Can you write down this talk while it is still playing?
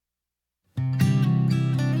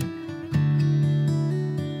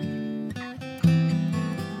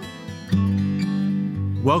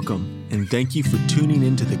Welcome, and thank you for tuning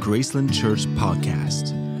into the Graceland Church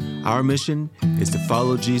podcast. Our mission is to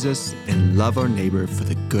follow Jesus and love our neighbor for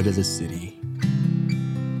the good of the city.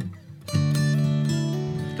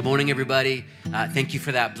 Good morning, everybody. Thank you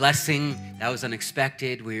for that blessing. That was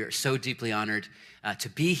unexpected. We are so deeply honored to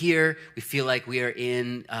be here. We feel like we are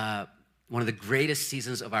in one of the greatest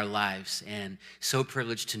seasons of our lives, and so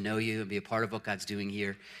privileged to know you and be a part of what God's doing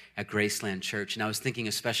here at Graceland Church. And I was thinking,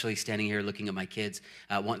 especially standing here looking at my kids,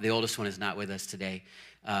 the oldest one is not with us today,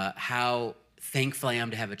 how thankful I am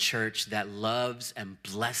to have a church that loves and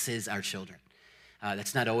blesses our children.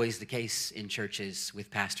 That's not always the case in churches with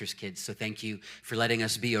pastors' kids. So thank you for letting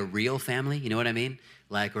us be a real family. You know what I mean?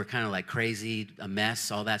 Like we're kind of like crazy, a mess,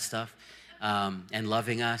 all that stuff, and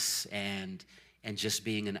loving us and just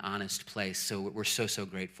being an honest place. So we're so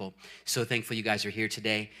grateful. So thankful you guys are here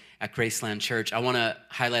today at Graceland Church. I want to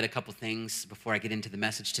highlight a couple things before I get into the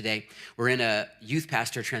message today. We're in a youth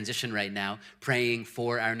pastor transition right now, praying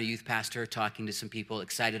for our new youth pastor, talking to some people,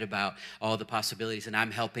 excited about all the possibilities, and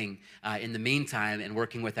I'm helping in the meantime and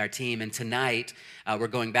working with our team. And tonight, we're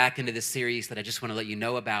going back into this series that I just want to let you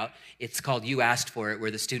know about. It's called You Asked For It,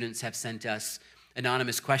 where the students have sent us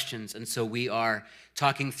anonymous questions. And so we are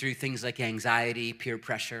talking through things like anxiety, peer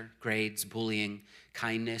pressure, grades, bullying,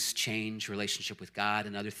 kindness, change, relationship with God,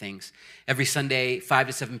 and other things. Every Sunday, 5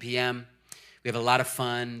 to 7 p.m., we have a lot of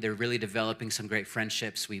fun. They're really developing some great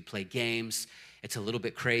friendships. We play games. It's a little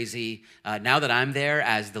bit crazy. Now that I'm there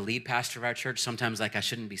as the lead pastor of our church, sometimes like I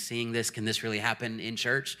shouldn't be seeing this. Can this really happen in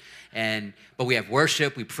church? But we have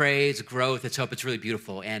worship, we praise, growth. It's really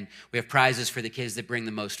beautiful. And we have prizes for the kids that bring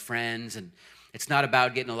the most friends. And it's not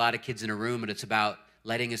about getting a lot of kids in a room, but it's about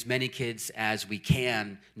letting as many kids as we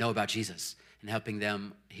can know about Jesus and helping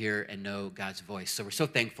them hear and know God's voice. So we're so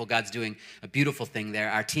thankful. God's doing a beautiful thing there.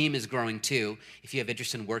 Our team is growing too. If you have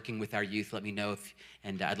interest in working with our youth, let me know,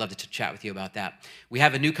 and I'd love to chat with you about that. We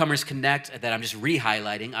have a Newcomers Connect that I'm just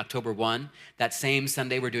re-highlighting, October 1. That same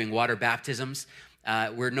Sunday, we're doing water baptisms.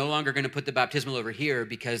 We're no longer going to put the baptismal over here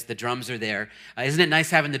because the drums are there. Isn't it nice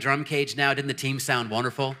having the drum cage now? Didn't the team sound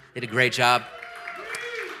wonderful? They did a great job.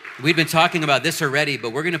 We've been talking about this already,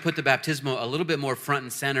 but we're going to put the baptismal a little bit more front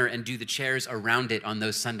and center and do the chairs around it on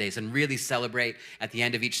those Sundays and really celebrate at the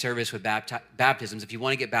end of each service with baptisms. If you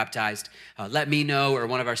want to get baptized, let me know or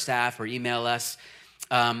one of our staff or email us.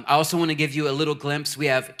 I also want to give you a little glimpse. We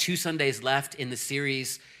have 2 Sundays left in the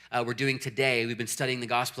series we're doing today. We've been studying the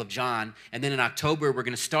Gospel of John. And then in October, we're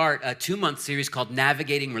going to start a 2-month series called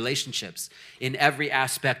Navigating Relationships in Every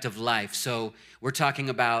Aspect of Life. So we're talking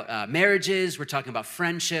about marriages. We're talking about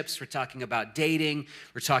friendships. We're talking about dating.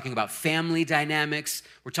 We're talking about family dynamics.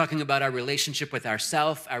 We're talking about our relationship with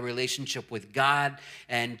ourselves, our relationship with God,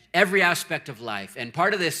 and every aspect of life. And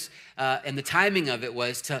part of this and the timing of it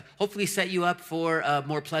was to hopefully set you up for a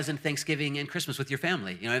more pleasant Thanksgiving and Christmas with your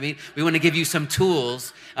family. You know what I mean? We want to give you some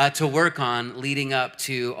tools to work on leading up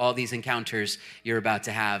to all these encounters you're about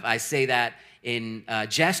to have. I say that in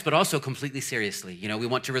jest, but also completely seriously. You know, we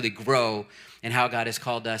want to really grow in how God has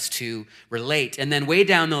called us to relate. And then way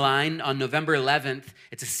down the line on November 11th,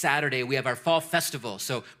 it's a Saturday, we have our fall festival.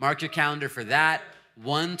 So mark your calendar for that.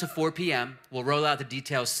 1 to 4 p.m. We'll roll out the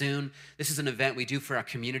details soon. This is an event we do for our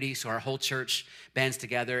community, so our whole church bands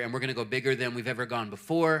together, and we're going to go bigger than we've ever gone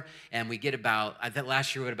before. And we get I think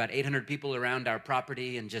last year we had about 800 people around our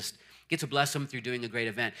property and just get to bless them through doing a great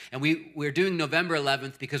event. And we're doing November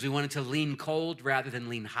 11th because we wanted to lean cold rather than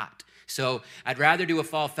lean hot. So I'd rather do a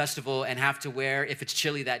fall festival and have to wear, if it's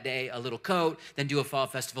chilly that day, a little coat than do a fall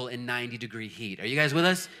festival in 90-degree heat. Are you guys with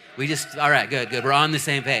us? All right, good. We're on the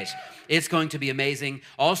same page. It's going to be amazing.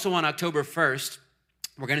 Also on October 1st,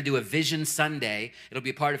 we're going to do a Vision Sunday. It'll be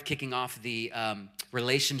a part of kicking off the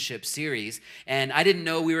relationship series. And I didn't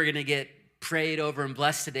know we were going to get prayed over and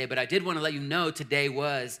blessed today, but I did want to let you know today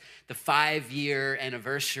was the 5-year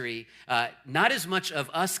anniversary. Not as much of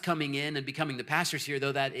us coming in and becoming the pastors here,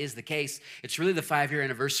 though that is the case. It's really the 5-year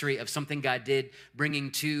anniversary of something God did, bringing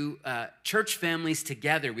 2 church families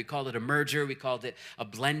together. We called it a merger. We called it a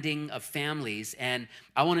blending of families. And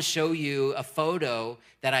I want to show you a photo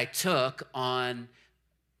that I took on,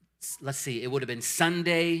 let's see, it would have been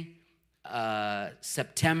Sunday,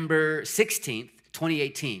 September 16th,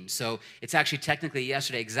 2018. So it's actually technically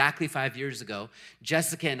yesterday, exactly 5 years ago.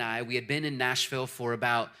 Jessica and I, we had been in Nashville for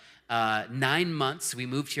about 9 months. We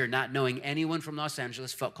moved here not knowing anyone from Los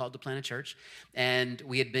Angeles, felt called to plant a church. And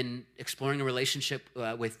we had been exploring a relationship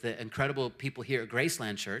with the incredible people here at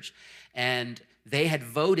Graceland Church. And they had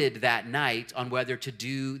voted that night on whether to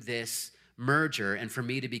do this merger and for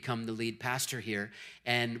me to become the lead pastor here.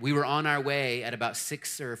 And we were on our way at about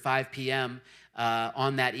 6 or 5 p.m.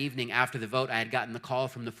 On that evening after the vote. I had gotten the call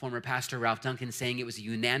from the former pastor, Ralph Duncan, saying it was a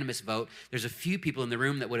unanimous vote. There's a few people in the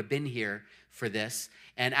room that would have been here for this.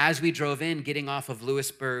 And as we drove in, getting off of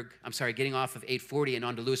 840 and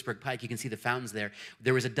onto Lewisburg Pike, you can see the fountains there.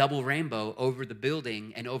 There was a double rainbow over the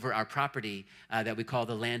building and over our property that we call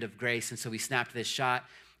the Land of Grace. And so we snapped this shot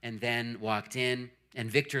and then walked in. And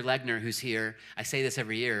Victor Legner, who's here, I say this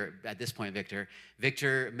every year at this point,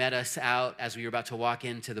 Victor met us out as we were about to walk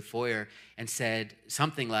into the foyer and said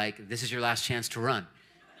something like, "This is your last chance to run."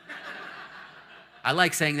 I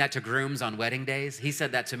like saying that to grooms on wedding days. He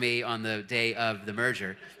said that to me on the day of the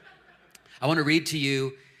merger. I want to read to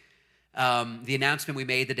you the announcement we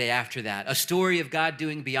made the day after that. A story of God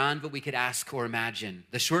doing beyond what we could ask or imagine.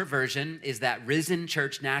 The short version is that Risen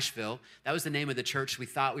Church Nashville, that was the name of the church we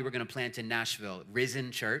thought we were going to plant in Nashville.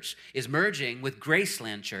 Risen Church is merging with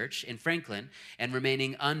Graceland Church in Franklin and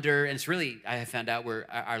remaining under, and it's really, I have found out where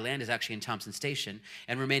our land is actually in Thompson Station,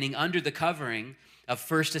 and remaining under the covering of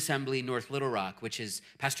First Assembly North Little Rock, which is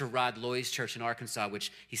Pastor Rod Loy's church in Arkansas,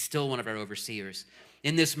 which he's still one of our overseers.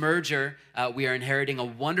 In this merger, we are inheriting a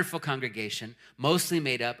wonderful congregation, mostly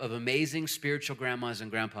made up of amazing spiritual grandmas and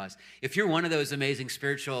grandpas. If you're one of those amazing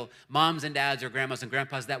spiritual moms and dads or grandmas and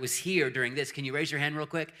grandpas that was here during this, can you raise your hand real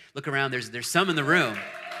quick? Look around, there's some in the room.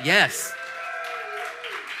 Yes.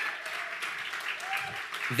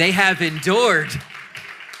 They have endured,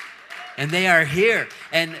 and they are here.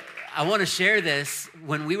 And I want to share this.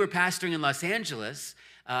 When we were pastoring in Los Angeles,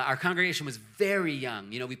 our congregation was very young.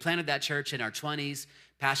 You know, we planted that church in our 20s,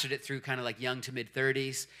 pastored it through kind of like young to mid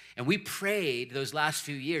 30s. And we prayed those last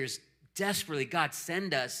few years desperately, God,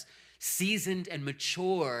 send us seasoned and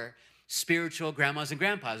mature spiritual grandmas and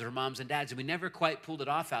grandpas or moms and dads. And we never quite pulled it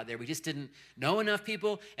off out there. We just didn't know enough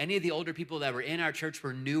people. Any of the older people that were in our church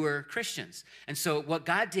were newer Christians. And so what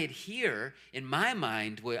God did here, in my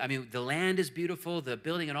mind, the land is beautiful, the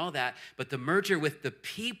building and all that, but the merger with the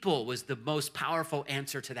people was the most powerful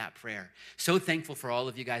answer to that prayer. So thankful for all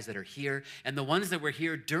of you guys that are here. And the ones that were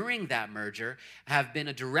here during that merger have been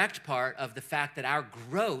a direct part of the fact that our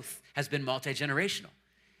growth has been multi-generational.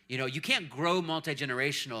 You know, you can't grow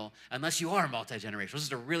multi-generational unless you are multi-generational. This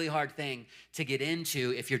is a really hard thing to get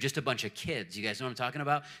into if you're just a bunch of kids. You guys know what I'm talking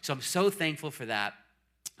about? So I'm so thankful for that.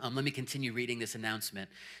 Let me continue reading this announcement.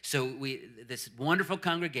 So this wonderful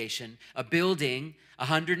congregation, a building,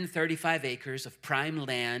 135 acres of prime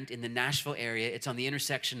land in the Nashville area. It's on the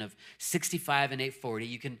intersection of 65 and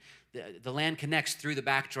 840. The land connects through the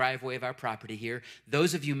back driveway of our property here.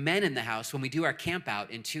 Those of you men in the house, when we do our camp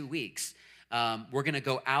out in 2 weeks, we're going to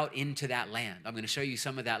go out into that land. I'm going to show you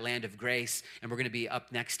some of that land of grace, and we're going to be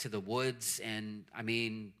up next to the woods, and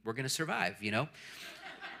we're going to survive, you know?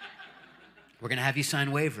 We're going to have you sign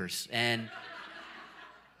waivers, and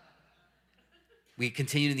we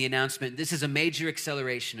continue in the announcement. This is a major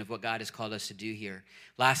acceleration of what God has called us to do here.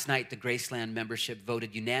 Last night, the Graceland membership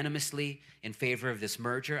voted unanimously in favor of this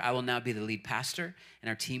merger. I will now be the lead pastor, and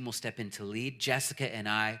our team will step in to lead. Jessica and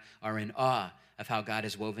I are in awe of how God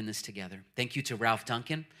has woven this together. Thank you to Ralph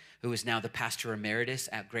Duncan, who is now the pastor emeritus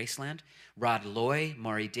at Graceland, Rod Loy,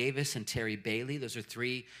 Maury Davis, and Terry Bailey. Those are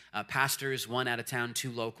three pastors, one out of town,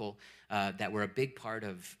 two local, that were a big part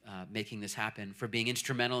of making this happen, for being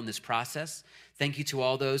instrumental in this process. Thank you to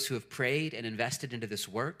all those who have prayed and invested into this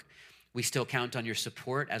work. We still count on your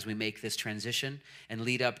support as we make this transition and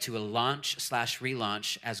lead up to a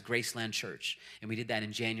launch/relaunch as Graceland Church. And we did that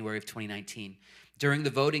in January of 2019. During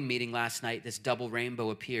the voting meeting last night, this double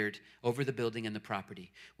rainbow appeared over the building and the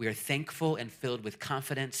property. We are thankful and filled with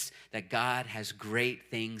confidence that God has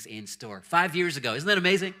great things in store. 5 years ago, isn't that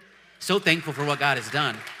amazing? So thankful for what God has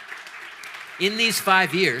done. In these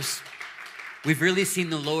 5 years, we've really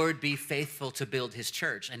seen the Lord be faithful to build his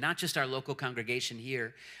church, and not just our local congregation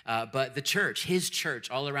here, but the church, his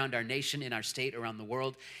church, all around our nation, in our state, around the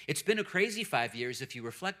world. It's been a crazy 5 years if you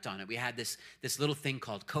reflect on it. We had this little thing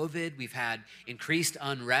called COVID. We've had increased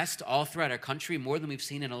unrest all throughout our country, more than we've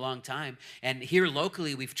seen in a long time. And here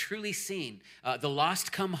locally, we've truly seen the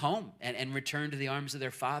lost come home and return to the arms of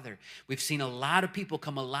their Father. We've seen a lot of people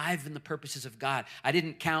come alive in the purposes of God. I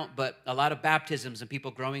didn't count, but a lot of baptisms and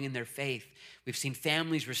people growing in their faith. We've seen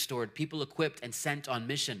families restored, people equipped and sent on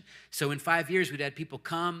mission. So in 5 years, we've had people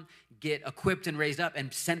come, get equipped and raised up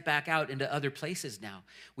and sent back out into other places now.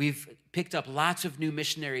 We've picked up lots of new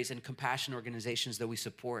missionaries and compassion organizations that we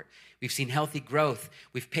support. We've seen healthy growth.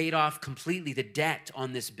 We've paid off completely the debt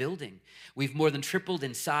on this building. We've more than tripled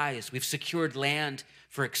in size. We've secured land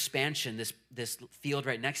for expansion, this field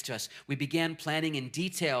right next to us. We began planning in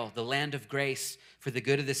detail the land of grace for the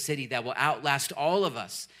good of the city that will outlast all of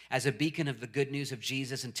us as a beacon of the good news of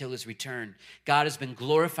Jesus until his return. God has been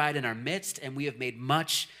glorified in our midst, and we have made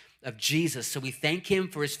much of Jesus. So we thank him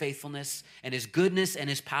for his faithfulness and his goodness and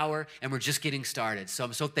his power, and we're just getting started. So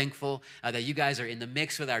I'm so thankful that you guys are in the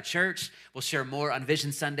mix with our church. We'll share more on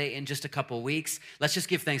Vision Sunday in just a couple weeks. Let's just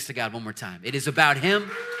give thanks to God one more time. It is about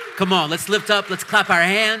him. Come on, let's lift up, let's clap our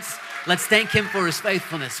hands. Let's thank him for his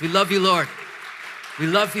faithfulness. We love you, Lord. We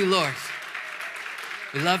love you, Lord.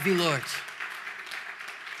 We love you, Lord.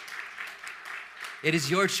 It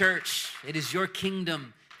is your church. It is your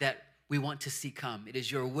kingdom that we want to see come. It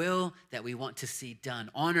is your will that we want to see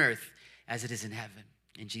done on earth as it is in heaven.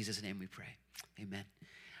 In Jesus' name we pray. Amen.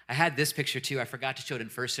 I had this picture too. I forgot to show it in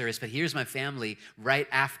first service, but here's my family right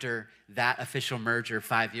after that official merger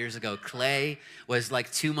 5 years ago. Clay was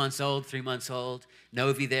like 2 months old, 3 months old.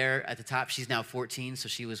 Novi there at the top. She's now 14, so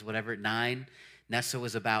she was 9. Nessa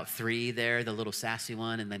was about 3 there, the little sassy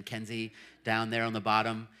one. And then Kenzie down there on the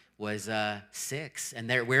bottom was 6. And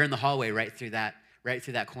we're in the hallway right through that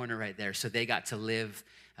corner right there. So they got to live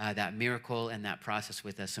that miracle and that process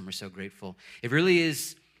with us, and we're so grateful. It really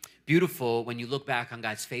is beautiful when you look back on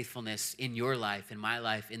God's faithfulness in your life, in my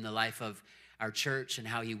life, in the life of our church, and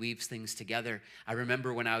how he weaves things together. I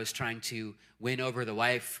remember when I was trying to win over the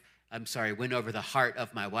heart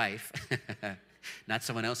of my wife, not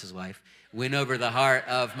someone else's wife, win over the heart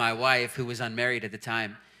of my wife, who was unmarried at the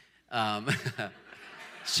time.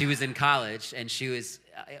 She was in college, and she was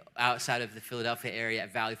outside of the Philadelphia area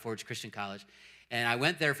at Valley Forge Christian College. And I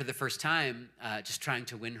went there for the first time, just trying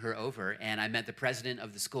to win her over. And I met the president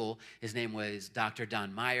of the school. His name was Dr.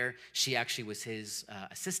 Don Meyer. She actually was his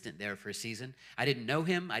assistant there for a season. I didn't know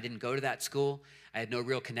him. I didn't go to that school. I had no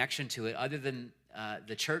real connection to it other than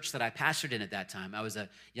the church that I pastored in at that time. I was a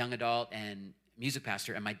young adult and music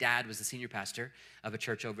pastor, and my dad was the senior pastor of a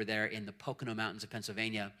church over there in the Pocono Mountains of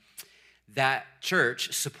Pennsylvania. That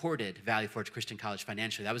church supported Valley Forge Christian College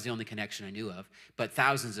financially. That was the only connection I knew of. But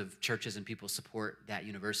thousands of churches and people support that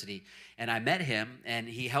university. And I met him, and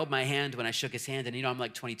he held my hand when I shook his hand. And I'm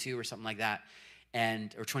like 22 or something like that,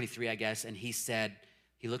 or 23, I guess. And he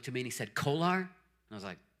looked at me and he said, "Kollar?" And I was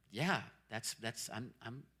like, "Yeah,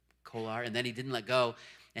 I'm Kollar." And then he didn't let go,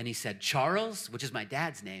 and he said, "Charles," which is my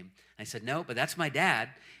dad's name. And I said, "No, but that's my dad.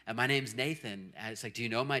 And my name's Nathan." And it's like, "Do you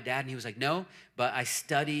know my dad?" And he was like, "No, but I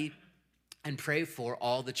study and pray for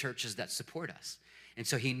all the churches that support us." And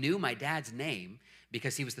so he knew my dad's name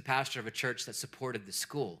because he was the pastor of a church that supported the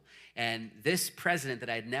school. And this president that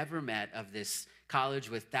I had never met of this college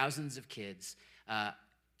with thousands of kids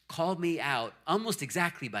called me out almost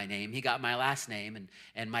exactly by name. He got my last name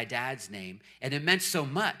and my dad's name. And it meant so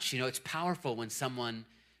much. It's powerful when someone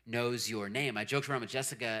knows your name. I joked around with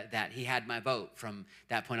Jessica that he had my vote from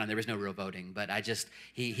that point on. There was no real voting, but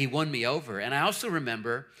he won me over. And I also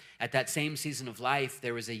remember at that same season of life,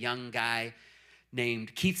 there was a young guy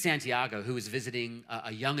named Keith Santiago who was visiting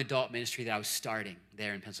a young adult ministry that I was starting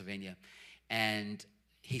there in Pennsylvania. And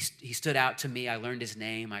he stood out to me. I learned his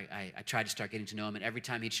name. I tried to start getting to know him. And every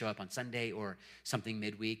time he'd show up on Sunday or something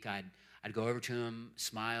midweek, I'd go over to him,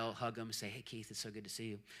 smile, hug him, say, "Hey, Keith, it's so good to see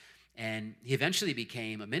you." And he eventually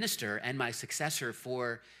became a minister and my successor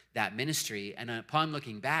for that ministry. And upon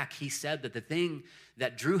looking back, he said that the thing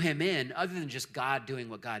that drew him in, other than just God doing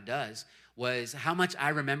what God does, was how much I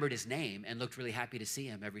remembered his name and looked really happy to see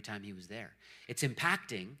him every time he was there. It's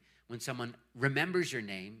impacting when someone remembers your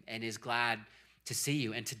name and is glad to see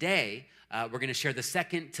you. And today, we're going to share the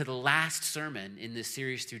second to the last sermon in this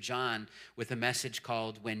series through John with a message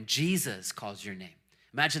called "When Jesus Calls Your Name."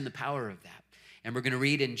 Imagine the power of that. And we're going to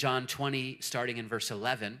read in John 20, starting in verse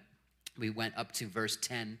 11. We went up to verse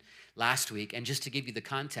 10 last week. And just to give you the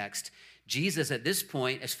context, Jesus at this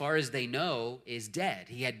point, as far as they know, is dead.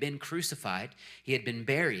 He had been crucified. He had been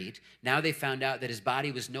buried. Now they found out that his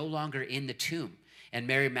body was no longer in the tomb. And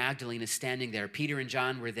Mary Magdalene is standing there. Peter and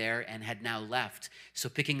John were there and had now left. So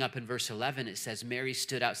picking up in verse 11, it says, "Mary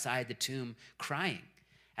stood outside the tomb crying.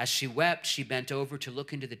 As she wept, she bent over to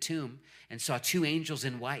look into the tomb and saw 2 angels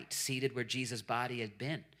in white seated where Jesus' body had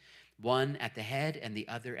been, one at the head and the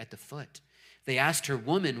other at the foot. They asked her,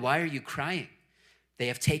 'Woman, why are you crying?' 'They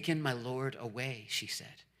have taken my Lord away,' she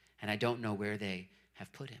said, 'and I don't know where they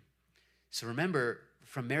have put him.'" So remember,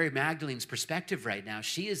 from Mary Magdalene's perspective right now,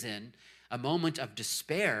 she is in a moment of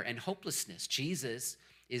despair and hopelessness. Jesus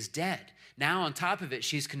is dead. Now, on top of it,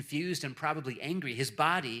 she's confused and probably angry. His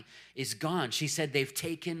body is gone. She said, "They've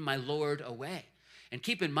taken my Lord away." And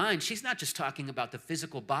keep in mind, she's not just talking about the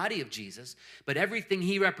physical body of Jesus, but everything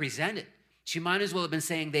he represented. She might as well have been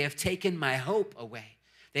saying, "They have taken my hope away."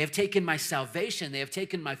 They have taken my salvation. They have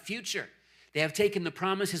taken my future. They have taken the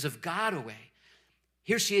promises of God away.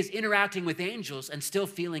 Here she is interacting with angels and still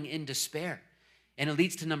feeling in despair. And it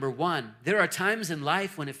leads to number one. There are times in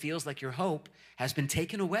life when it feels like your hope has been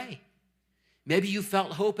taken away. Maybe you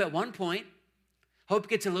felt hope at one point. Hope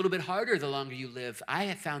gets a little bit harder the longer you live. I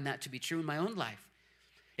have found that to be true in my own life.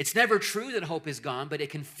 It's never true that hope is gone, but it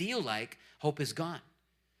can feel like hope is gone.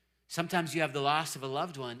 Sometimes you have the loss of a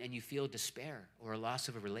loved one and you feel despair or a loss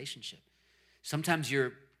of a relationship. Sometimes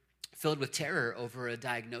you're filled with terror over a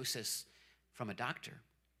diagnosis from a doctor.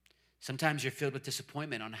 Sometimes you're filled with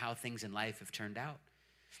disappointment on how things in life have turned out.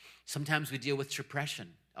 Sometimes we deal with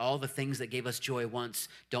depression. All the things that gave us joy once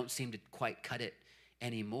don't seem to quite cut it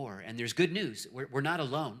anymore. And there's good news. We're not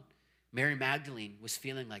alone. Mary Magdalene was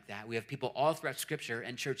feeling like that. We have people all throughout Scripture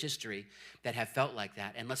and church history that have felt like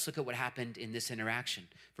that. And let's look at what happened in this interaction.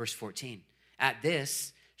 Verse 14. At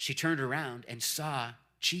this, she turned around and saw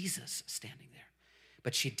Jesus standing there.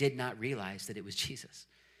 But she did not realize that it was Jesus.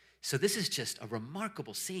 So this is just a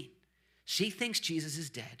remarkable scene. She thinks Jesus is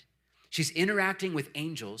dead. She's interacting with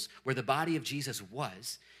angels where the body of Jesus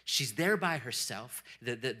was. She's there by herself.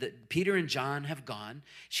 Peter and John have gone.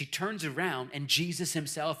 She turns around and Jesus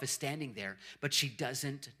himself is standing there, but she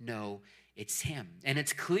doesn't know it's him. And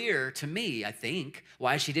it's clear to me, I think,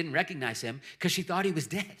 why she didn't recognize him, because she thought he was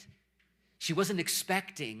dead. She wasn't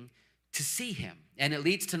expecting to see him. And it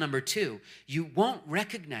leads to number two. You won't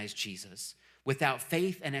recognize Jesus without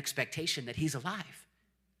faith and expectation that he's alive.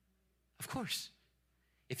 Of course.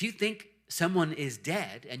 If you think someone is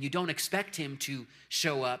dead and you don't expect him to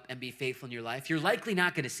show up and be faithful in your life, you're likely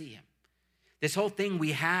not going to see him. This whole thing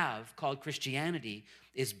we have called Christianity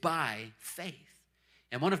is by faith.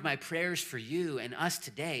 And one of my prayers for you and us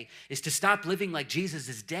today is to stop living like Jesus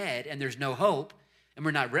is dead and there's no hope and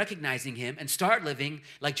we're not recognizing him, and start living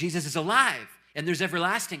like Jesus is alive and there's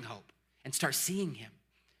everlasting hope, and start seeing him.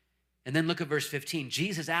 And then look at verse 15.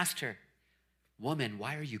 Jesus asked her, "Woman,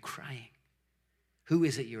 why are you crying? Who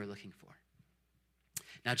is it you are looking for?"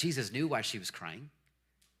 Now, Jesus knew why she was crying.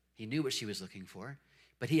 He knew what she was looking for,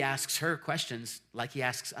 but he asks her questions like he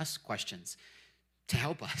asks us questions to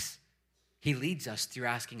help us. He leads us through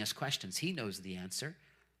asking us questions. He knows the answer.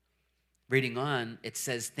 Reading on, it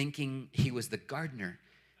says, thinking he was the gardener,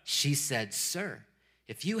 she said, "Sir,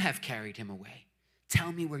 if you have carried him away,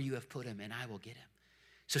 tell me where you have put him and I will get him."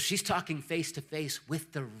 So she's talking face to face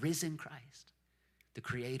with the risen Christ, the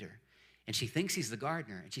Creator. And she thinks he's the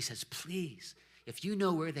gardener. And she says, "Please, if you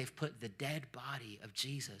know where they've put the dead body of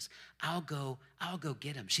Jesus, I'll go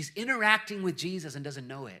get him." She's interacting with Jesus and doesn't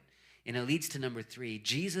know it. And it leads to number three.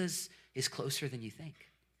 Jesus is closer than you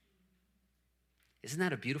think. Isn't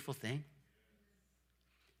that a beautiful thing?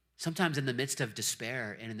 Sometimes in the midst of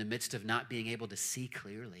despair and in the midst of not being able to see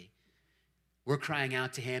clearly, we're crying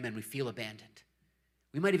out to him and we feel abandoned.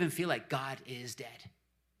 We might even feel like God is dead.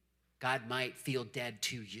 God might feel dead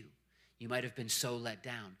to you. You might have been so let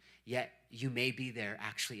down, yet you may be there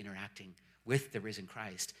actually interacting with the risen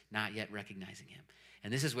Christ, not yet recognizing him.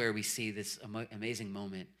 And this is where we see this amazing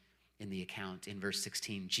moment in the account. In verse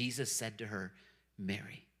 16, Jesus said to her,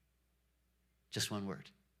 "Mary." Just one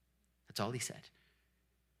word. That's all he said.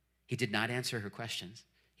 He did not answer her questions.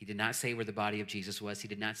 He did not say where the body of Jesus was. He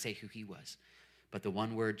did not say who he was. But the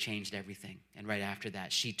one word changed everything. And right after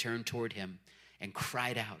that, she turned toward him and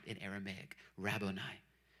cried out in Aramaic, "Rabboni,"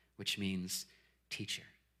 which means teacher.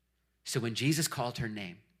 So when Jesus called her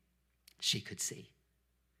name, she could see.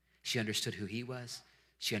 She understood who he was.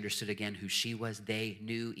 She understood again who she was. They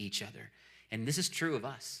knew each other. And this is true of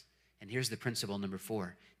us. And here's the principle number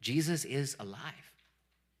 4. Jesus is alive,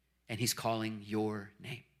 and he's calling your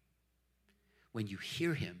name. When you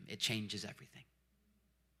hear him, it changes everything.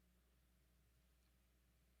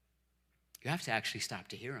 You have to actually stop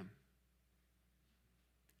to hear him.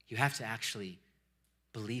 You have to actually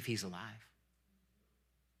believe he's alive.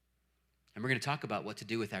 And we're going to talk about what to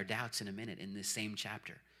do with our doubts in a minute in this same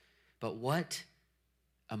chapter. But what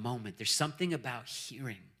a moment. There's something about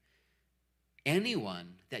hearing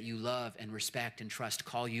anyone that you love and respect and trust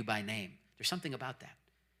call you by name. There's something about that.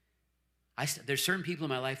 There's certain people in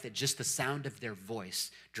my life that just the sound of their voice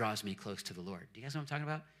draws me close to the Lord. Do you guys know what I'm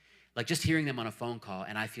talking about? Like just hearing them on a phone call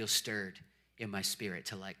and I feel stirred in my spirit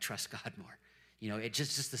to like trust God more. You know, it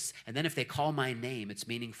just this, and then if they call my name, it's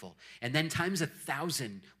meaningful. And then times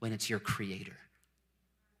 1,000 when it's your Creator.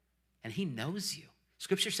 And he knows you.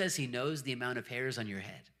 Scripture says he knows the amount of hairs on your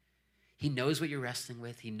head. He knows what you're wrestling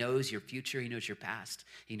with. He knows your future. He knows your past.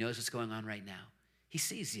 He knows what's going on right now. He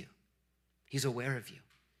sees you. He's aware of you.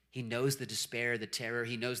 He knows the despair, the terror.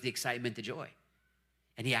 He knows the excitement, the joy.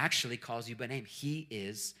 And he actually calls you by name. He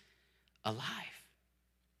is alive.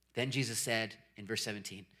 Then Jesus said in verse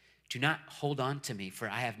 17, do not hold on to me, for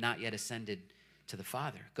I have not yet ascended to the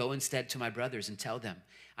Father. Go instead to my brothers and tell them,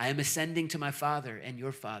 I am ascending to my Father and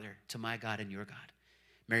your Father, to my God and your God.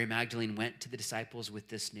 Mary Magdalene went to the disciples with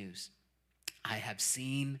this news. I have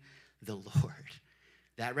seen the Lord.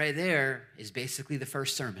 That right there is basically the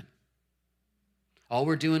first sermon. All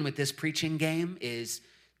we're doing with this preaching game is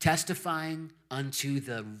testifying unto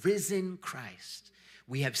the risen Christ.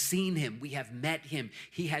 We have seen him. We have met him.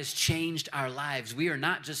 He has changed our lives. We are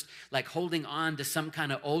not just like holding on to some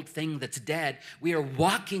kind of old thing that's dead. We are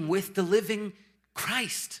walking with the living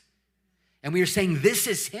Christ. And we are saying, this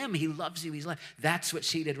is him. He loves you. He's alive. That's what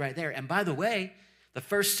she did right there. And by the way, the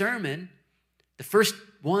first sermon, the first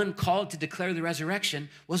one called to declare the resurrection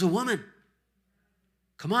was a woman.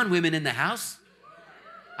 Come on, women in the house.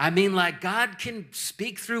 I mean, like, God can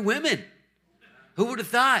speak through women. Who would have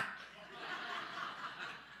thought?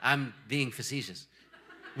 I'm being facetious.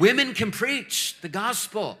 Women can preach the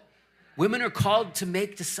gospel. Women are called to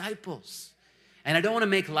make disciples. And I don't want to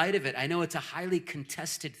make light of it. I know it's a highly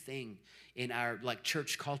contested thing in our like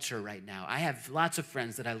church culture right now. I have lots of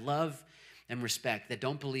friends that I love and respect that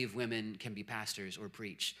don't believe women can be pastors or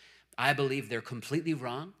preach. I believe they're completely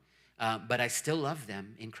wrong, but I still love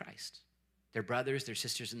them in Christ. They're brothers, they're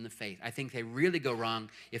sisters in the faith. I think they really go wrong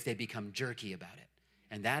if they become jerky about it.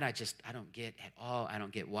 And that I don't get at all. I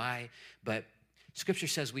don't get why. But Scripture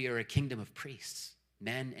says we are a kingdom of priests,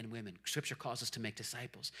 men and women. Scripture calls us to make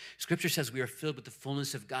disciples. Scripture says we are filled with the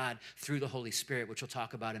fullness of God through the Holy Spirit, which we'll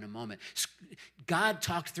talk about in a moment. God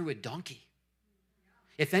talked through a donkey.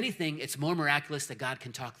 If anything, it's more miraculous that God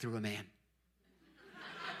can talk through a man.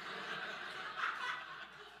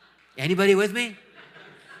 Anybody with me?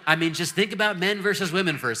 I mean, just think about men versus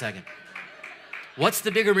women for a second. What's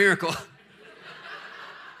the bigger miracle?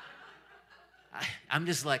 I'm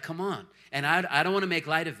just like, come on. And I don't want to make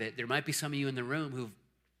light of it. There might be some of you in the room who've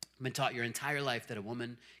been taught your entire life that a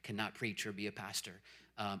woman cannot preach or be a pastor.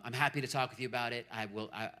 I'm happy to talk with you about it.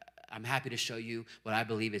 I'm happy to show you what I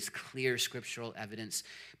believe is clear scriptural evidence.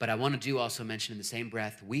 But I want to also mention in the same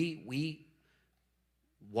breath, we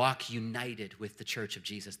walk united with the church of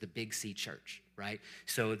Jesus, the Big C church, right?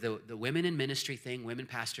 So the women in ministry thing, women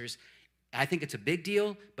pastors, I think it's a big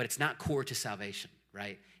deal, but it's not core to salvation,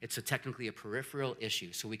 right? It's technically a peripheral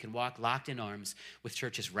issue. So we can walk locked in arms with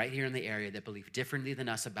churches right here in the area that believe differently than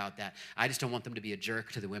us about that. I just don't want them to be a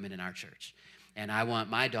jerk to the women in our church. And I want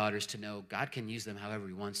my daughters to know God can use them however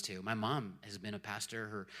he wants to. My mom has been a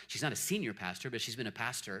pastor. She's not a senior pastor, but she's been a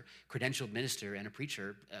pastor, credentialed minister, and a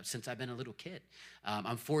preacher since I've been a little kid.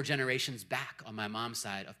 I'm 4 generations back on my mom's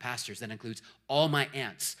side of pastors. That includes all my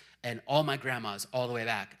aunts and all my grandmas all the way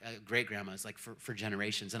back, great-grandmas, like for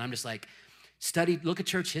generations. And I'm just like, look at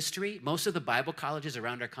church history. Most of the Bible colleges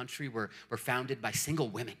around our country were founded by single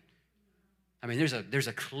women. I mean, there's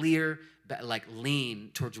a clear like lean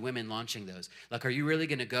towards women launching those. Like, are you really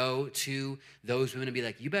going to go to those women and be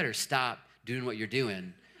like, you better stop doing what you're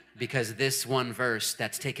doing because this one verse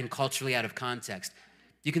that's taken culturally out of context.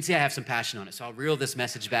 You can see I have some passion on it, so I'll reel this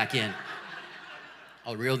message back in.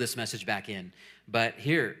 But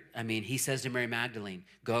here, I mean, he says to Mary Magdalene,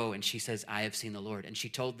 go, and she says, I have seen the Lord. And she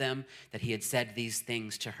told them that he had said these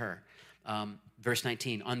things to her. Verse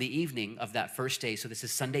 19, on the evening of that first day, so this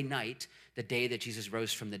is Sunday night, the day that Jesus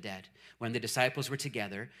rose from the dead, when the disciples were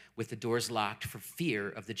together with the doors locked for fear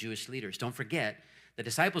of the Jewish leaders. Don't forget, the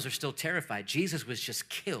disciples are still terrified. Jesus was just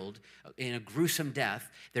killed in a gruesome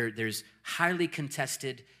death. There's highly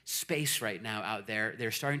contested space right now out there.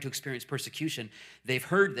 They're starting to experience persecution. They've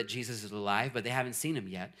heard that Jesus is alive, but they haven't seen him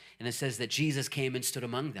yet. And it says that Jesus came and stood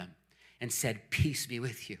among them and said, peace be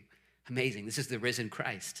with you. Amazing. This is the risen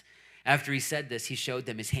Christ. After he said this, he showed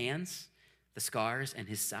them his hands, the scars, and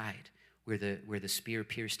his side, where the spear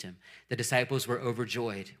pierced him. The disciples were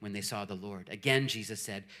overjoyed when they saw the Lord. Again, Jesus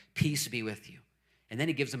said, peace be with you. And then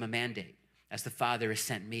he gives them a mandate. As the Father has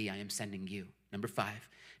sent me, I am sending you. Number 5,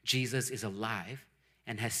 Jesus is alive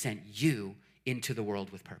and has sent you into the world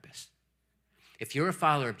with purpose. If you're a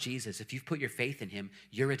follower of Jesus, if you've put your faith in him,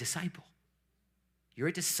 you're a disciple. You're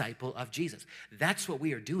a disciple of Jesus. That's what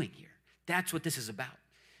we are doing here. That's what this is about.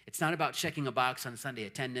 It's not about checking a box on Sunday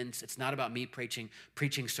attendance. It's not about me preaching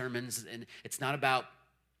sermons. And it's not about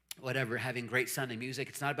having great Sunday music.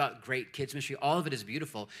 It's not about great kids ministry. All of it is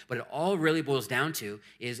beautiful. But it all really boils down to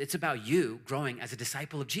is it's about you growing as a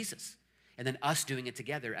disciple of Jesus. And then us doing it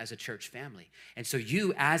together as a church family. And so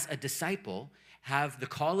you as a disciple have the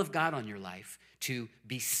call of God on your life to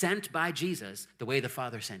be sent by Jesus the way the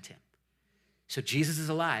Father sent him. So Jesus is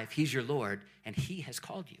alive. He's your Lord. And he has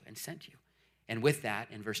called you and sent you. And with that,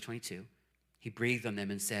 in verse 22, he breathed on them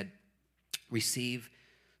and said, receive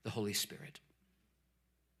the Holy Spirit.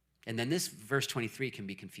 And then this verse 23 can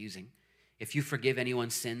be confusing. If you forgive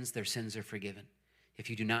anyone's sins, their sins are forgiven. If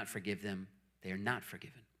you do not forgive them, they are not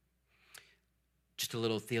forgiven. Just a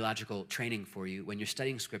little theological training for you. When you're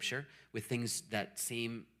studying Scripture with things that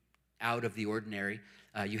seem out of the ordinary,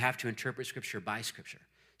 you have to interpret Scripture by Scripture.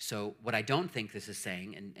 So what I don't think this is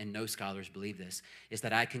saying, and no scholars believe this, is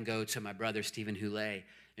that I can go to my brother, Stephen Houlet,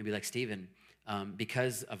 and be like, Stephen,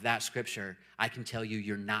 because of that Scripture, I can tell you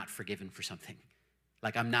you're not forgiven for something.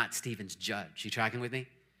 Like, I'm not Stephen's judge. You tracking with me?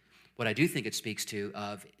 What I do think it speaks to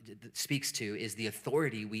is the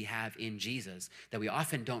authority we have in Jesus that we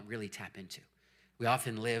often don't really tap into. We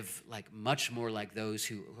often live like much more like those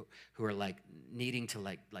who are like needing to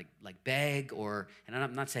like beg, or, and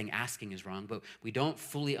I'm not saying asking is wrong, but we don't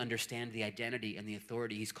fully understand the identity and the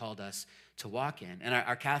authority he's called us to walk in. And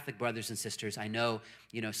our Catholic brothers and sisters, I know,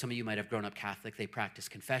 some of you might have grown up Catholic. They practice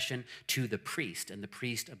confession to the priest, and the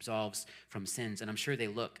priest absolves from sins. And I'm sure they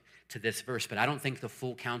look to this verse, but I don't think the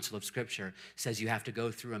full counsel of Scripture says you have to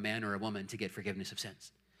go through a man or a woman to get forgiveness of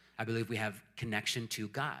sins. I believe we have connection to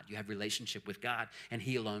God. You have relationship with God, and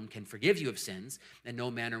he alone can forgive you of sins, and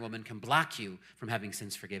no man or woman can block you from having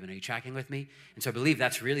sins forgiven. Are you tracking with me? And so I believe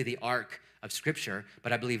that's really the arc of Scripture,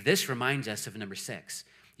 but I believe this reminds us of number 6.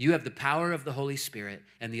 You have the power of the Holy Spirit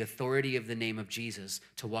and the authority of the name of Jesus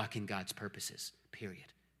to walk in God's purposes,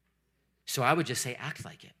 period. So I would just say, act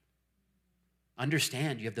like it.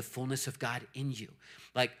 Understand you have the fullness of God in you.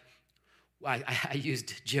 Like, I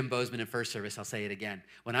used Jim Bozeman in first service. I'll say it again.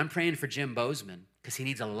 When I'm praying for Jim Bozeman, because he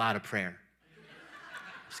needs a lot of prayer.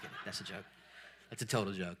 Just kidding. That's a joke. That's a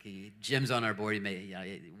total joke. Jim's on our board.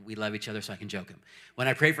 We love each other, so I can joke him. When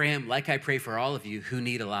I pray for him, like I pray for all of you who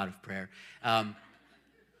need a lot of prayer,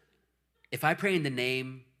 if I pray in the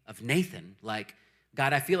name of Nathan, like,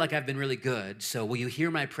 God, I feel like I've been really good, so will you hear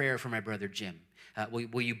my prayer for my brother Jim?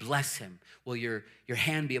 Will you bless him? Will your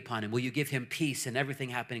hand be upon him? Will you give him peace in everything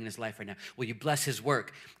happening in his life right now? Will you bless his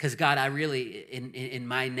work? Because God, I really, in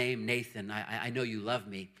my name, Nathan, I know you love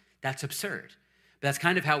me. That's absurd. But that's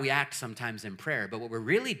kind of how we act sometimes in prayer. But what we're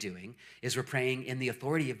really doing is we're praying in the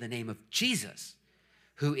authority of the name of Jesus,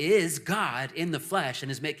 who is God in the flesh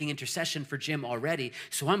and is making intercession for Jim already.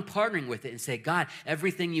 So I'm partnering with it and say, God,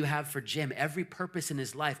 everything you have for Jim, every purpose in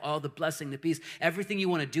his life, all the blessing, the peace, everything you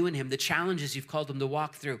want to do in him, the challenges you've called him to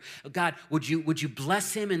walk through, God, would you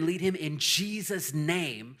bless him and lead him in Jesus'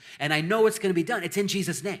 name? And I know it's going to be done. It's in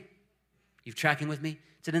Jesus' name. You tracking with me?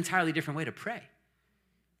 It's an entirely different way to pray.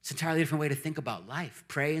 It's an entirely different way to think about life.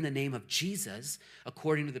 Pray in the name of Jesus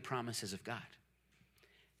according to the promises of God.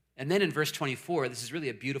 And then in verse 24, this is really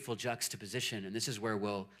a beautiful juxtaposition, and this is where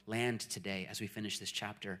we'll land today as we finish this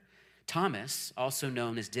chapter. Thomas, also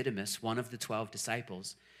known as Didymus, one of the 12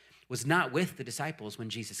 disciples, was not with the disciples when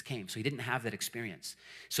Jesus came, so he didn't have that experience.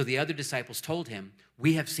 So the other disciples told him,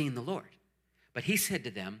 "We have seen the Lord." But he said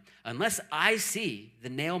to them, "Unless I see the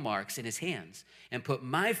nail marks in his hands and put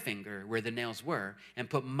my finger where the nails were and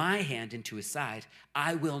put my hand into his side,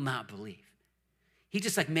 I will not believe." He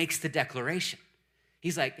just makes the declaration.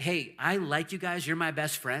 He's like, hey, I like you guys. You're my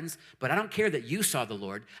best friends, but I don't care that you saw the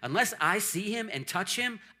Lord. Unless I see him and touch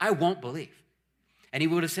him, I won't believe. And he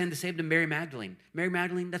would have said the same to Mary Magdalene. Mary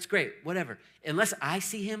Magdalene, that's great, whatever. Unless I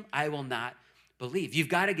see him, I will not believe. You've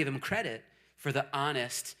got to give him credit for the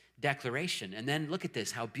honest declaration. And then look at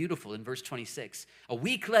this, how beautiful in verse 26. A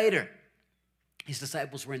week later, his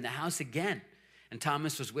disciples were in the house again, and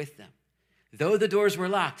Thomas was with them. Though the doors were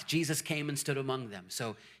locked, Jesus came and stood among them.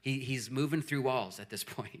 So he's moving through walls at this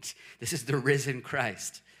point. This is the risen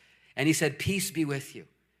Christ. And he said, "Peace be with you."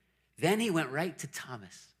 Then he went right to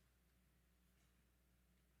Thomas.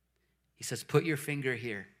 He says, "Put your finger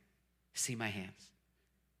here. See my hands.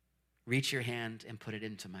 Reach your hand and put it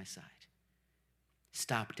into my side.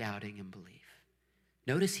 Stop doubting and believe."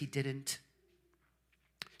 Notice he didn't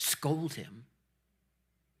scold him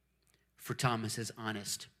for Thomas's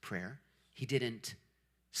honest prayer. He didn't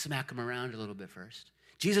smack him around a little bit first.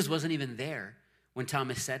 Jesus wasn't even there when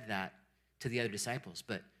Thomas said that to the other disciples,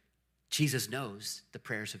 but Jesus knows the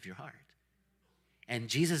prayers of your heart. And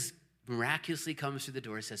Jesus miraculously comes through the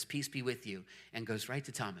door, says, "Peace be with you," and goes right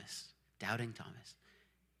to Thomas, doubting Thomas,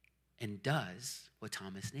 and does what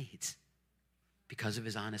Thomas needs because of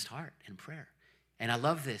his honest heart and prayer. And I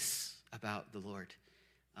love this about the Lord.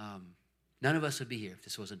 None of us would be here if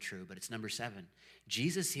this wasn't true, but it's number 7.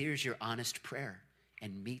 Jesus hears your honest prayer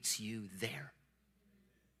and meets you there.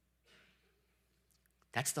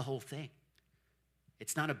 That's the whole thing.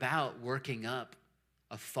 It's not about working up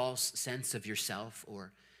a false sense of yourself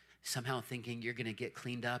or somehow thinking you're going to get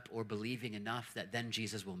cleaned up or believing enough that then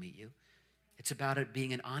Jesus will meet you. It's about it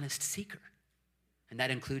being an honest seeker, And that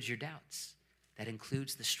includes your doubts. That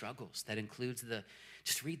includes the struggles. That includes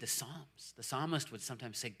just read the Psalms. The psalmist would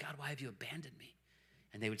sometimes say, God, why have you abandoned me?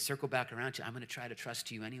 And they would circle back around to, I'm going to try to trust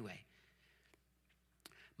you anyway.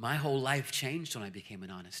 My whole life changed when I became an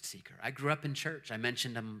honest seeker. I grew up in church. I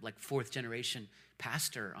mentioned I'm like fourth generation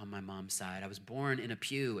pastor on my mom's side. I was born in a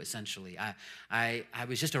pew, essentially. I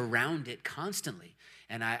was just around it constantly.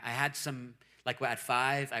 And I had some, like at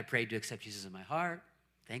 5, I prayed to accept Jesus in my heart.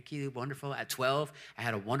 Thank you, wonderful. At 12, I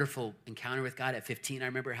had a wonderful encounter with God. At 15, I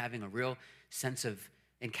remember having a real sense of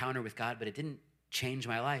encounter with God, but it didn't change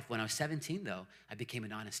my life. When I was 17, though, I became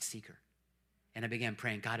an honest seeker. And I began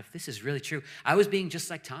praying, God, if this is really true, I was being just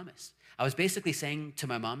like Thomas. I was basically saying to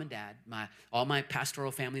my mom and dad, all my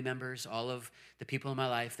pastoral family members, all of the people in my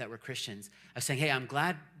life that were Christians, I was saying, hey, I'm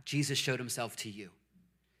glad Jesus showed himself to you.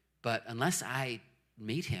 But unless I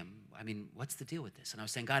meet him, I mean, what's the deal with this? And I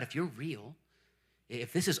was saying, God, if you're real,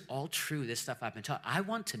 if this is all true, this stuff I've been taught, I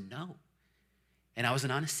want to know. And I was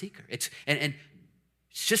an honest seeker. And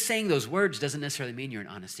just saying those words doesn't necessarily mean you're an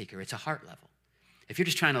honest seeker. It's a heart level. If you're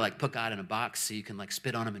just trying to like put God in a box so you can like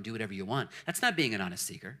spit on him and do whatever you want, that's not being an honest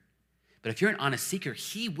seeker. But if you're an honest seeker,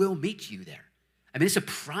 he will meet you there. I mean, it's a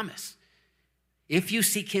promise. If you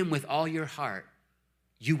seek him with all your heart,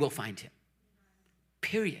 you will find him.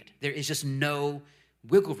 Period. There is just no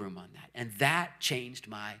wiggle room on that. And that changed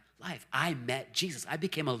my life. I met Jesus. I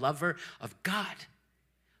became a lover of God.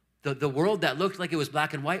 The world that looked like it was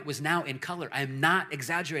black and white was now in color. I am not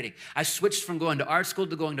exaggerating. I switched from going to art school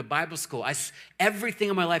to going to Bible school. Everything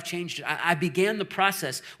in my life changed. I began the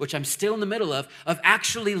process, which I'm still in the middle of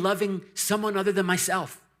actually loving someone other than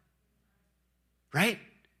myself. Right?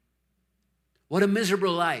 What a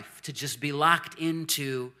miserable life to just be locked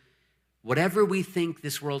into whatever we think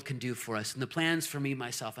this world can do for us and the plans for me,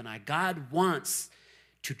 myself, and I. God wants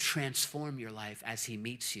to transform your life as he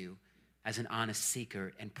meets you as an honest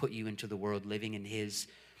seeker and put you into the world living in his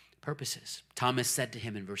purposes. Thomas said to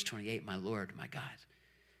him in verse 28, my Lord, my God.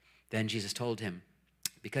 Then Jesus told him,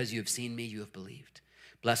 because you have seen me, you have believed.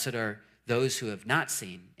 Blessed are those who have not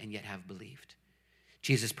seen and yet have believed.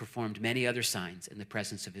 Jesus performed many other signs in the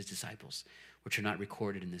presence of his disciples, which are not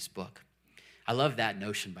recorded in this book. I love that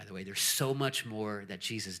notion, by the way. There's so much more that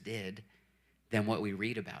Jesus did than what we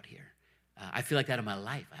read about here. I feel like that in my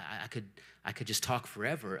life. I could just talk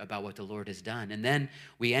forever about what the Lord has done. And then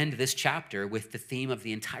we end this chapter with the theme of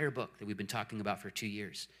the entire book that we've been talking about for 2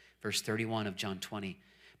 years. Verse 31 of John 20.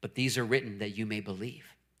 But these are written that you may believe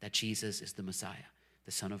that Jesus is the Messiah,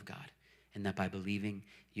 the Son of God, and that by believing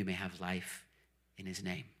you may have life in his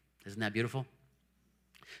name. Isn't that beautiful?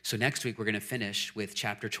 So next week we're going to finish with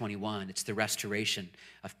chapter 21. It's the restoration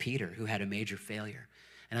of Peter, who had a major failure.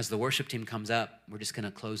 And as the worship team comes up, we're just going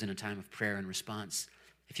to close in a time of prayer and response.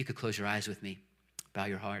 If you could close your eyes with me, bow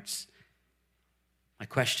your hearts. My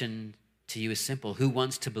question to you is simple. Who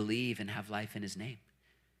wants to believe and have life in his name?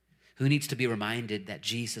 Who needs to be reminded that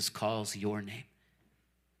Jesus calls your name?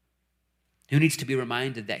 Who needs to be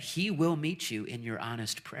reminded that he will meet you in your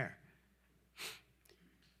honest prayer?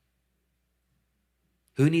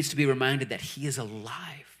 Who needs to be reminded that he is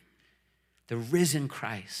alive, the risen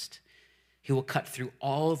Christ? He will cut through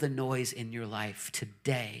all the noise in your life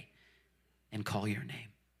today and call your name.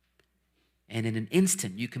 And in an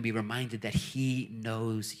instant, you can be reminded that he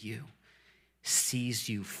knows you, sees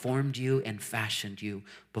you, formed you, and fashioned you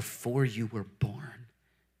before you were born,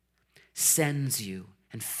 sends you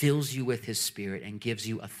and fills you with his Spirit and gives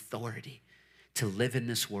you authority to live in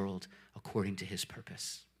this world according to his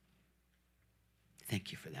purpose.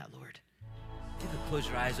 Thank you for that, Lord. You could close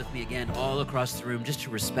your eyes with me again all across the room just to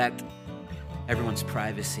respect everyone's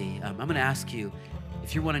privacy. I'm going to ask you,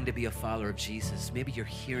 if you're wanting to be a follower of Jesus, maybe you're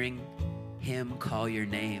hearing him call your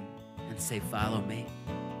name and say, follow me.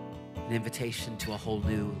 An invitation to a whole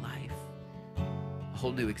new life, a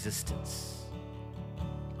whole new existence,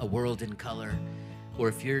 a world in color. Or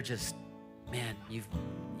if you're just, man,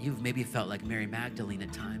 you've maybe felt like Mary Magdalene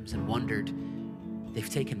at times and wondered, they've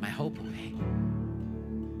taken my hope away.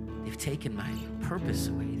 They've taken my purpose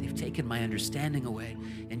away. They've taken my understanding away.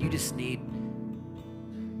 And you just need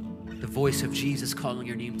the voice of Jesus calling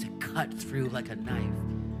your name to cut through like a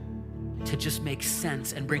knife, to just make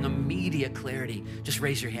sense and bring immediate clarity. Just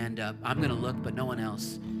raise your hand up. I'm going to look, but no one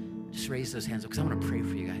else. Just raise those hands up because I want to pray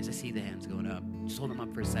for you guys. I see the hands going up. Just hold them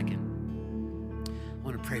up for a second. I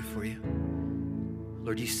want to pray for you.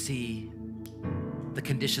 Lord, you see the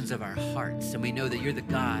conditions of our hearts, and we know that you're the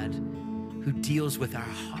God who deals with our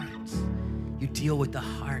hearts. You deal with the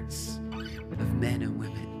hearts of men and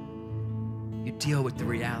women. You deal with the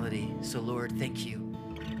reality. So Lord, thank you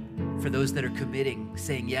for those that are committing,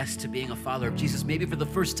 saying yes to being a follower of Jesus. Maybe for the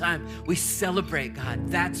first time, we celebrate, God.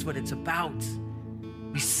 That's what it's about.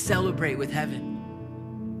 We celebrate with heaven.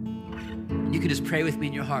 And you can just pray with me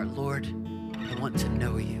in your heart, Lord, I want to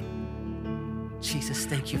know you. Jesus,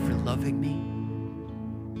 thank you for loving me.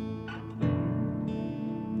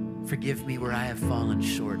 Forgive me where I have fallen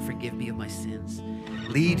short. Forgive me of my sins.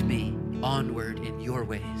 Lead me onward in your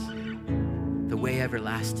ways, the way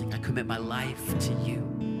everlasting. I commit my life to you.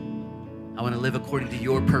 I want to live according to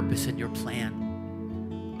your purpose and your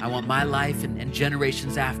plan. I want my life and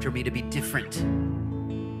generations after me to be different.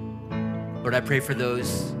 Lord, I pray for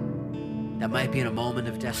those that might be in a moment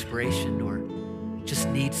of desperation or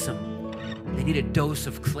just they need a dose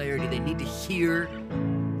of clarity. They need to hear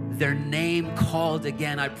their name called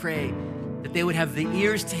again. I pray that they would have the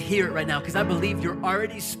ears to hear it right now, because I believe you're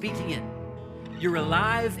already speaking it. You're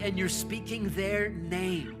alive and you're speaking their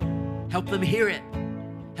name. Help them hear it.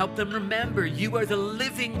 Help them remember you are the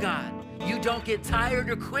living God. You don't get tired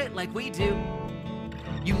or quit like we do.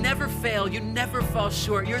 You never fail. You never fall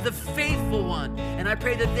short. You're the faithful one. And I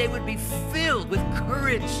pray that they would be filled with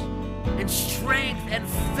courage and strength and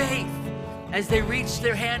faith as they reach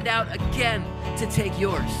their hand out again to take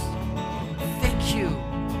yours. Thank you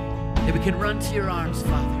that we can run to your arms,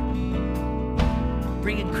 Father.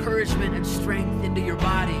 Bring encouragement and strength into your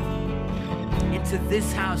body, into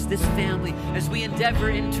this house, this family, as we endeavor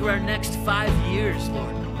into our next 5 years,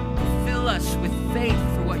 Lord. Fill us with faith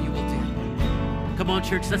for what you will do. Come on,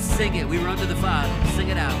 church, let's sing it. We run to the Father. Sing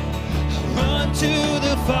it out. Run to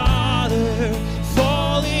the Father,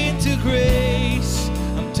 fall into grace.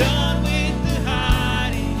 I'm done with the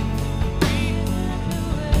hiding.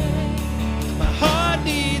 My heart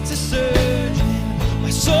needs a surgeon, my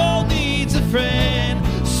soul needs a friend.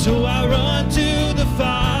 So I run to the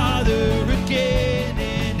Father again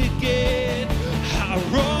and again. I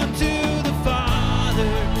run to the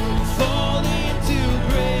Father, fall into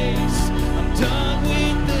grace. I'm done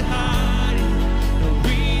with the hiding, no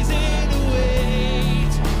reason to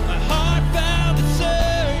wait. My heart found a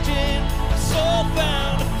surgeon, my soul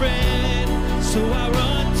found a friend. So I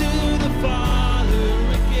run to the Father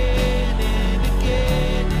again and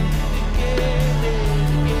again and again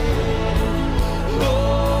and again. Oh,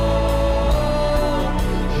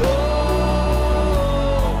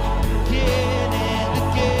 again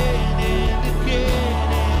and again and again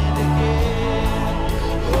and again.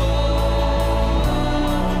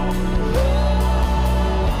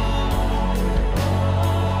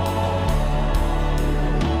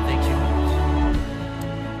 Thank you.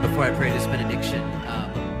 Before I pray this benediction,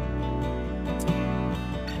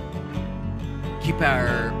 keep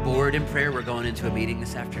our board in prayer. We're going into a meeting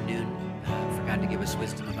this afternoon for God to give us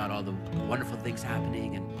wisdom about all the wonderful things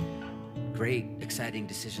happening and great, exciting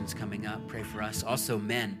decisions coming up. Pray for us. Also,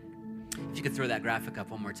 men, if you could throw that graphic up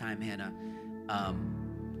one more time, Hannah.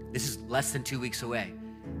 This is less than 2 weeks away.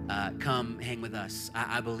 Come hang with us.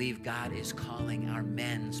 I believe God is calling our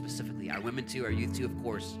men specifically, our women too, our youth too, of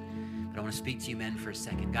course. But I want to speak to you men for a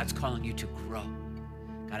second. God's calling you to grow.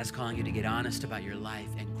 God is calling you to get honest about your life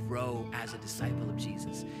and grow as a disciple of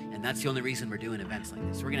Jesus. And that's the only reason we're doing events like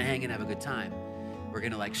this. We're going to hang and have a good time. We're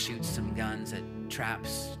going to shoot some guns at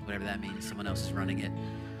traps, whatever that means. Someone else is running it.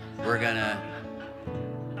 We're going to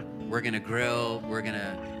grill. We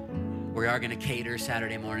are going to cater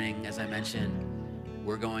Saturday morning, as I mentioned.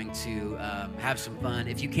 We're going to have some fun.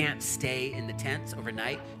 If you can't stay in the tents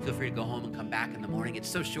overnight, feel free to go home and come back in the morning. It's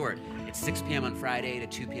so short. It's 6 p.m. on Friday to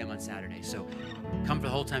 2 p.m. on Saturday. So come for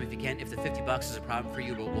the whole time if you can. If the $50 is a problem for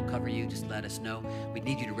you, we'll cover you. Just let us know. We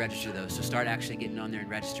need you to register those. So start actually getting on there and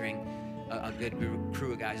registering. A good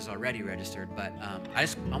crew of guys is already registered. But I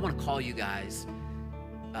want to call you guys.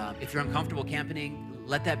 If you're uncomfortable camping,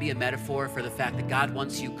 let that be a metaphor for the fact that God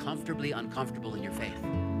wants you comfortably uncomfortable in your faith.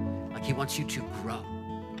 Like he wants you to grow.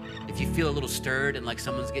 If you feel a little stirred and like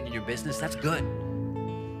someone's getting in your business, that's good.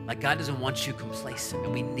 Like God doesn't want you complacent,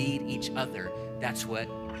 and we need each other. That's what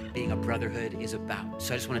being a brotherhood is about.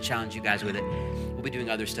 So I just want to challenge you guys with it. We'll be doing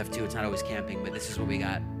other stuff too. It's not always camping, but this is what we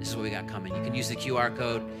got. This is what we got coming. You can use the QR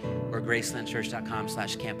code or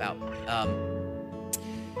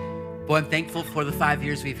gracelandchurch.com/campout. Boy, I'm thankful for the 5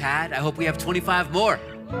 years we've had. I hope we have 25 more.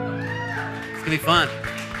 It's gonna be fun.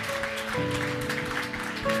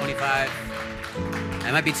 25.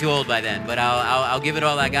 I might be too old by then, but I'll give it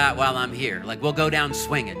all I got while I'm here. Like we'll go down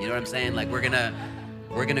swinging. You know what I'm saying? Like we're gonna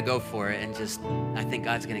go for it, and just I think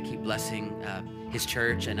God's gonna keep blessing His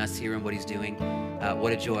church and us here and what He's doing.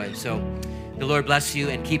 What a joy! So the Lord bless you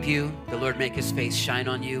and keep you. The Lord make His face shine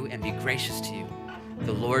on you and be gracious to you.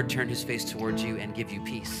 The Lord turn His face towards you and give you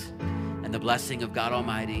peace. And the blessing of God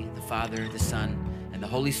Almighty, the Father, the Son, and and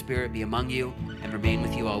the Holy Spirit be among you and remain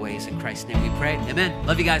with you always. In Christ's name we pray. Amen.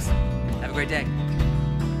 Love you guys. Have a great day.